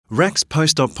RAC's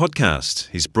Post-Op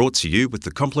podcast is brought to you with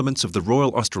the compliments of the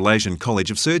Royal Australasian College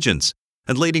of Surgeons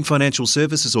and leading financial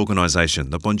services organisation,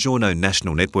 the Bongiorno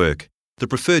National Network, the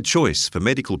preferred choice for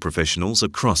medical professionals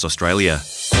across Australia.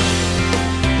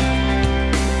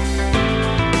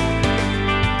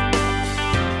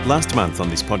 Last month on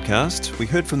this podcast, we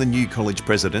heard from the new college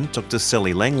president, Dr.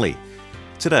 Sally Langley.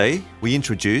 Today, we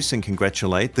introduce and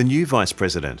congratulate the new vice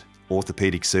president,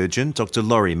 orthopaedic surgeon Dr.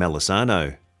 Laurie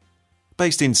Malisano.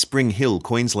 Based in Spring Hill,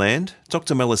 Queensland,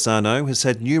 Dr. Malisano has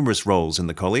had numerous roles in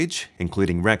the college,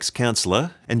 including RAC's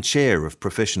counsellor and chair of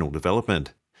professional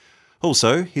development.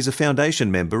 Also, he's a foundation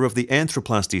member of the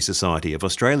Arthroplasty Society of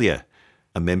Australia,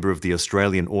 a member of the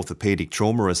Australian Orthopaedic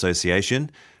Trauma Association,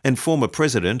 and former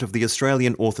president of the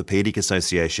Australian Orthopaedic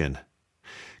Association.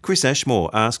 Chris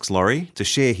Ashmore asks Laurie to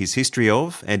share his history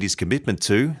of and his commitment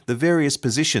to the various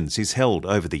positions he's held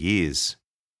over the years.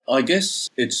 I guess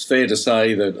it's fair to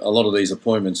say that a lot of these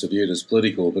appointments are viewed as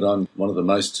political, but I'm one of the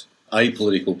most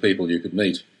apolitical people you could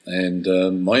meet.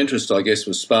 And my interest, I guess,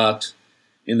 was sparked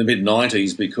in the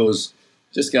mid-90s because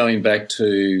just going back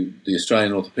to the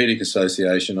Australian Orthopaedic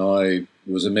Association, I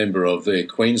was a member of their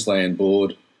Queensland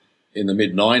board in the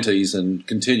mid-90s and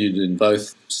continued in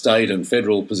both state and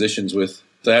federal positions with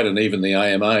that and even the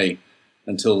AMA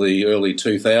until the early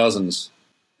 2000s.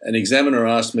 An examiner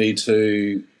asked me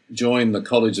to joined the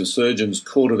College of Surgeons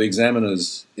Court of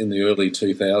Examiners in the early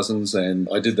 2000s, and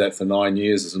I did that for 9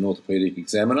 years as an orthopaedic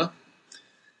examiner.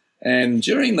 And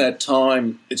during that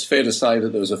time, it's fair to say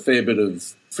that there was a fair bit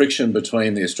of friction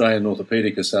between the Australian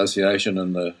Orthopaedic Association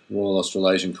and the Royal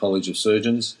Australasian College of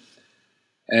Surgeons.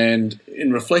 And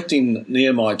in reflecting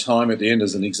near my time at the end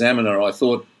as an examiner, I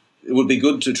thought it would be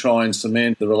good to try and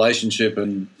cement the relationship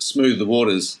and smooth the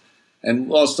waters. And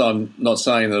whilst I'm not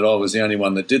saying that I was the only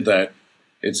one that did that,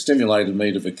 it stimulated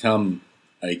me to become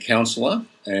a counsellor,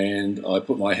 and I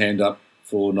put my hand up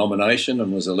for nomination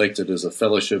and was elected as a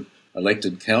fellowship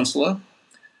elected counsellor.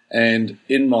 And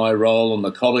in my role in the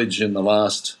college I'm in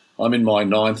my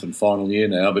 9th and final year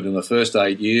now, but in the first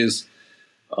 8 years,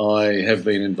 I have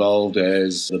been involved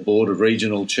as the board of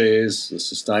regional chairs, the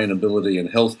sustainability and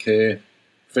healthcare,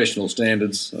 professional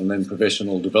standards, and then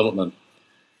professional development.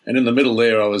 And in the middle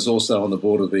there, I was also on the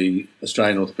board of the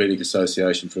Australian Orthopaedic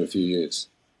Association for a few years.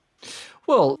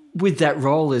 Well, with that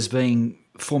role as being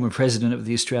former president of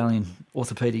the Australian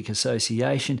Orthopaedic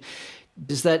Association,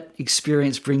 does that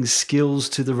experience bring skills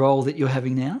to the role that you're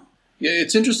having now? Yeah,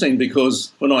 it's interesting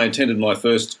because when I attended my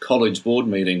first college board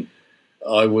meeting,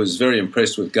 I was very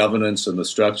impressed with governance and the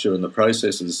structure and the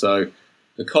processes. So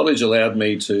the college allowed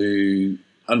me to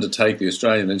undertake the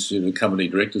Australian Institute of Company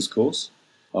Directors course.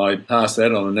 I passed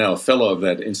that on and now a fellow of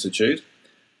that institute.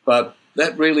 But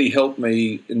that really helped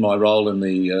me in my role in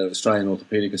the Australian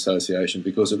Orthopaedic Association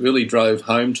because it really drove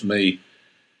home to me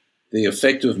the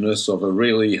effectiveness of a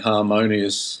really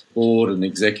harmonious board and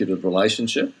executive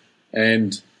relationship.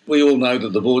 And we all know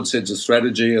that the board sets a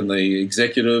strategy and the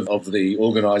executive of the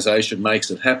organisation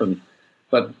makes it happen.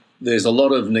 But there's a lot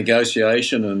of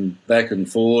negotiation and back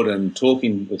and forward and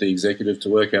talking with the executive to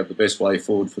work out the best way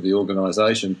forward for the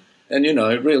organisation. And,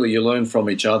 really you learn from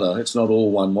each other. It's not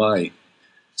all one way.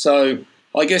 So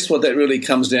I guess what that really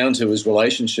comes down to is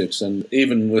relationships. And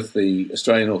even with the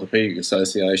Australian Orthopaedic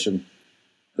Association,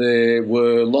 there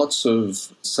were lots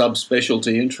of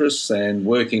subspecialty interests and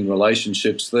working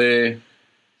relationships there,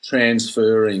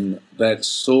 transferring that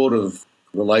sort of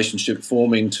relationship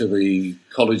forming to the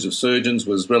College of Surgeons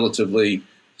was relatively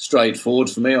straightforward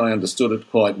for me. I understood it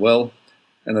quite well.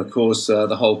 And of course,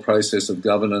 the whole process of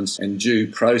governance and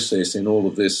due process in all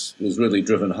of this was really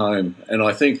driven home. And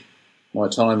I think my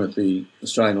time at the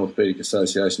Australian Orthopaedic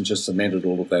Association just cemented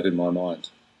all of that in my mind.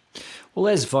 Well,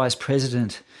 as Vice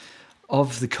President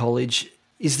of the college,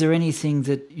 is there anything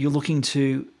that you're looking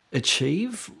to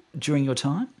achieve during your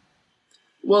time?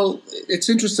 Well, it's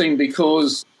interesting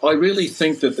because I really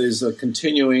think that there's a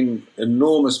continuing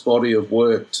enormous body of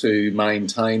work to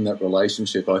maintain that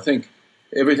relationship. I think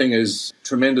everything is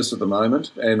tremendous at the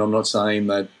moment, and I'm not saying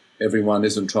that everyone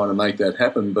isn't trying to make that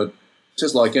happen, but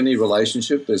just like any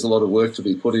relationship, there's a lot of work to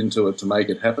be put into it to make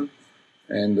it happen.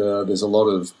 And there's a lot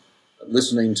of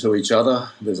listening to each other.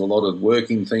 There's a lot of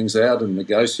working things out and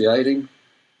negotiating.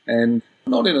 And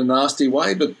not in a nasty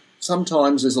way, but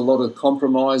sometimes there's a lot of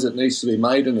compromise that needs to be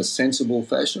made in a sensible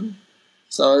fashion.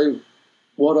 So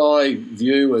what I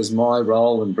view as my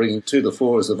role in bringing to the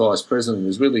fore as the Vice President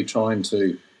is really trying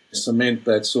to cement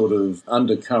that sort of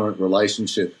undercurrent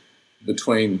relationship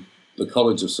between the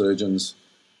College of Surgeons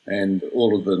and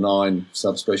all of the 9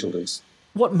 subspecialties.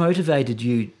 What motivated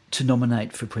you to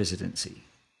nominate for presidency?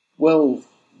 Well,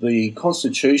 the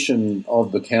constitution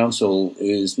of the council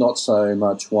is not so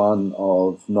much one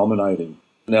of nominating.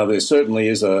 Now, there certainly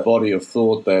is a body of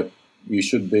thought that you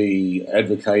should be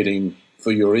advocating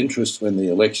for your interests when the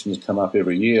elections come up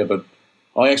every year, but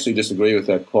I actually disagree with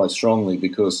that quite strongly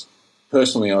because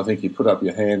personally I think you put up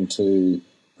your hand to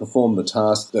perform the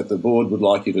task that the board would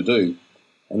like you to do,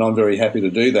 and I'm very happy to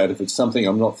do that. If it's something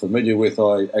I'm not familiar with,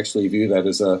 I actually view that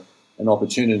as an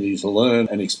opportunity to learn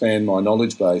and expand my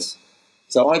knowledge base.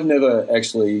 So I've never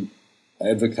actually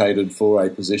advocated for a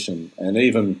position, and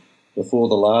even before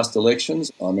the last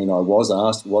elections, I was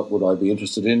asked what would I be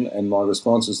interested in, and my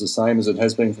response is the same as it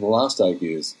has been for the last 8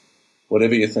 years.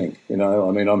 Whatever you think,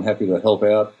 I'm happy to help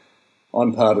out.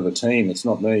 I'm part of a team, it's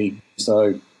not me.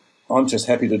 So I'm just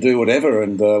happy to do whatever,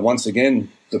 and once again,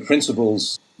 the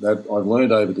principles that I've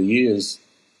learned over the years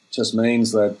just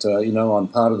means that, I'm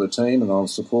part of the team and I'll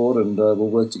support and we'll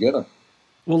work together.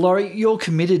 Well, Laurie, you're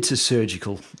committed to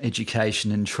surgical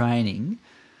education and training.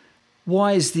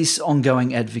 Why is this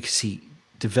ongoing advocacy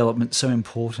development so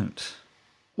important?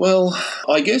 Well,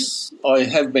 I guess I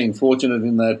have been fortunate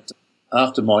in that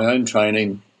after my own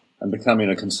training and becoming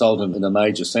a consultant in a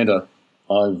major centre,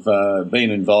 I've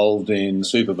been involved in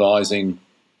supervising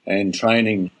and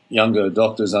training younger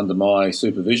doctors under my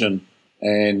supervision.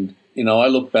 And, I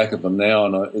look back at them now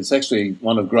and it's actually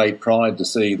one of great pride to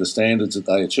see the standards that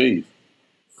they achieve.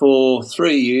 For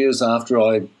 3 years after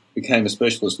I became a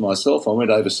specialist myself, I went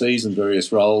overseas in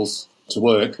various roles to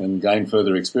work and gain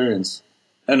further experience.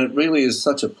 And it really is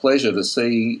such a pleasure to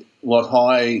see what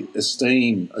high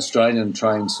esteem Australian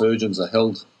trained surgeons are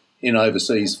held in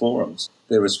overseas forums.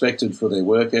 They're respected for their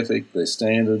work ethic, their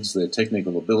standards, their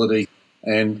technical ability.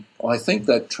 And I think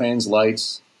that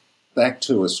translates back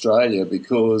to Australia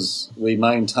because we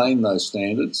maintain those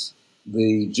standards.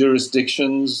 The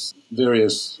jurisdictions,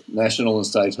 various national and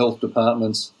state health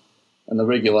departments, and the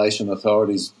regulation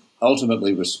authorities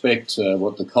ultimately respect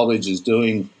what the college is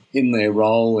doing in their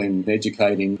role in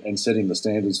educating and setting the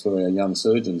standards for our young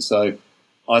surgeons. So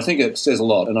I think it says a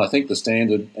lot, and I think the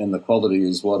standard and the quality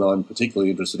is what I'm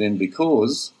particularly interested in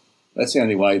because that's the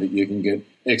only way that you can get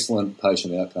excellent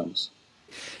patient outcomes.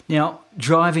 Now,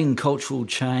 driving cultural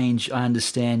change, I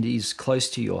understand, is close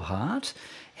to your heart.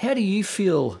 How do you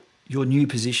feel your new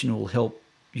position will help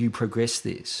you progress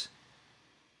this?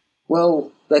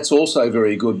 Well, that's also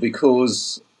very good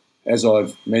because, as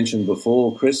I've mentioned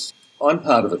before, Chris, I'm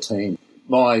part of a team.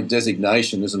 My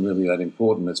designation isn't really that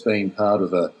important. It's being part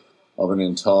of an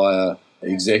entire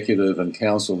executive and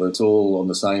council that's all on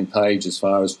the same page as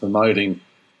far as promoting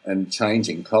and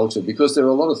changing culture, because there are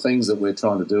a lot of things that we're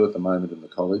trying to do at the moment in the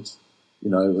college.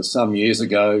 Some years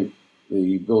ago,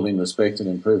 the Building Respect and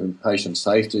Improving Patient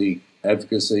Safety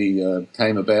advocacy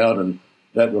came about, and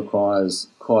that requires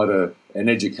quite an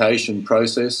education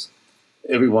process.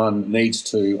 Everyone needs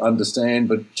to understand,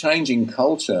 but changing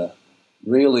culture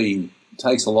really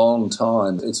takes a long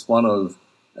time. It's one of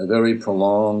a very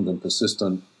prolonged and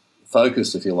persistent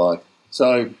focus, if you like.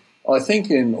 So I think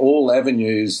in all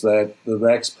avenues that the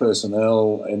RACS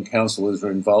personnel and counsellors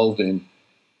are involved in,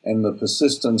 and the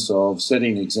persistence of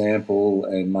setting example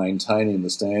and maintaining the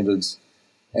standards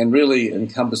and really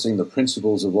encompassing the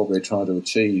principles of what we're trying to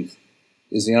achieve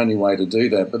is the only way to do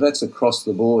that. But that's across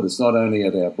the board. It's not only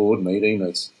at our board meeting,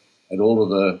 it's at all of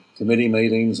the committee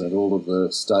meetings, at all of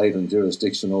the state and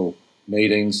jurisdictional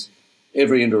meetings,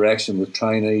 every interaction with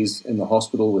trainees in the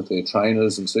hospital with their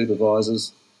trainers and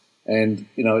supervisors. And,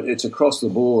 it's across the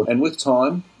board. And with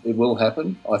time, it will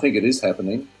happen. I think it is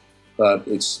happening, but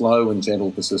it's slow and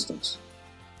gentle persistence.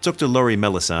 Dr. Laurie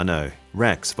Melisano,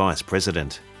 RACS Vice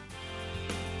President.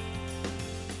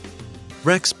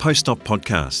 RACS Post-Op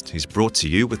Podcast is brought to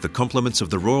you with the compliments of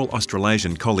the Royal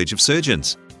Australasian College of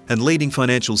Surgeons and leading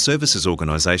financial services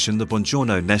organisation, the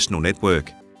Bongiorno National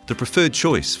Network, the preferred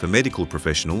choice for medical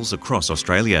professionals across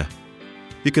Australia.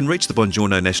 You can reach the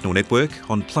Bongiorno National Network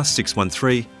on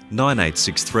 +613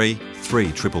 9863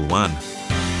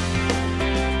 3111.